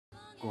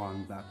go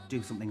on,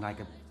 do something like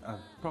a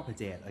proper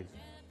date. Like,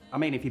 I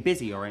mean, if you're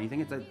busy or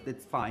anything,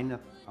 it's fine.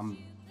 I'm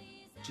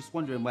just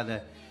wondering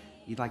whether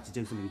you'd like to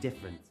do something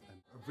different.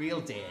 A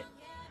real date.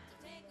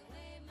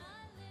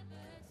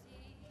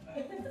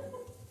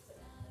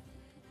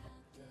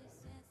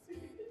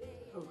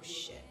 Oh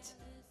shit.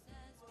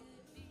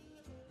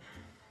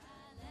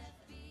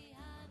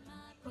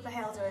 What the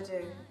hell do I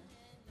do?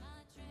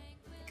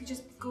 I could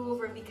just go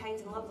over and be kind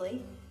and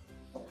lovely.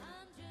 I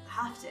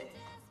have to.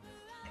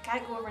 I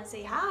can't go over and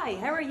say, "Hi,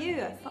 how are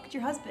you? I fucked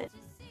your husband."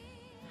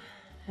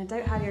 I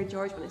doubt Harry or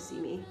George want to see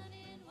me.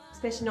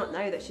 Especially not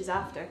now that she's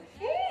after.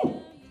 Abby,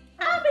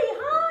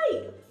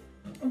 hi!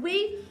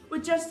 We were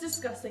just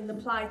discussing the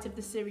plight of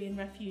the Syrian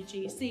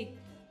refugees. See,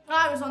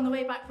 I was on the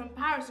way back from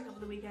Paris a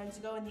couple of weekends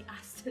ago in the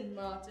Aston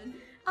Martin.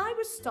 I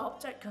was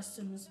stopped at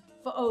customs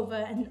for over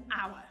an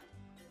hour.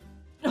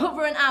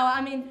 Over an hour?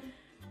 I mean,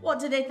 what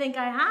did they think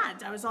I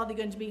had? I was hardly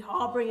going to be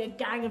harbouring a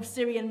gang of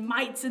Syrian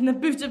mites in the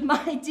boot of my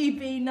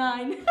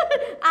DB9.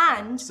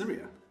 And...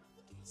 Syria?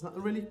 Is that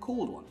the really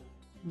cold one?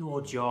 No,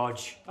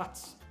 George,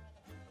 that's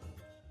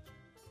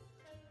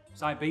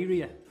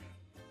Siberia.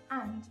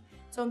 And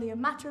it's only a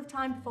matter of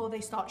time before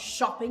they start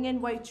shopping in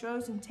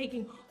Waitrose and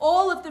taking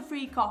all of the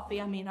free coffee.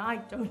 I mean, I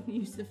don't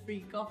use the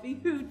free coffee.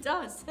 Who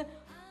does?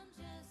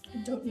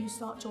 And don't you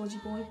start, Georgie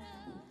boy.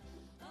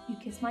 You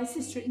kissed my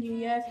sister at New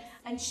Year,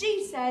 and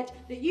she said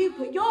that you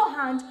put your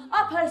hand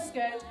up her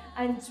skirt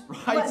and...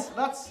 Right,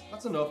 well,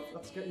 that's enough.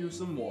 Let's get you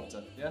some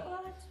water, yeah?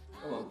 What?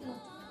 Come on.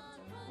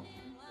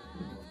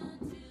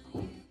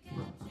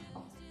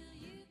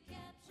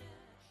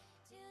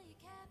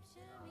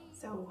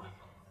 So...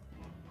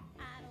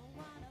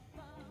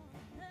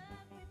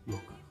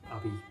 Look,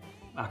 Abby,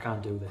 I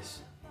can't do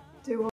this. Do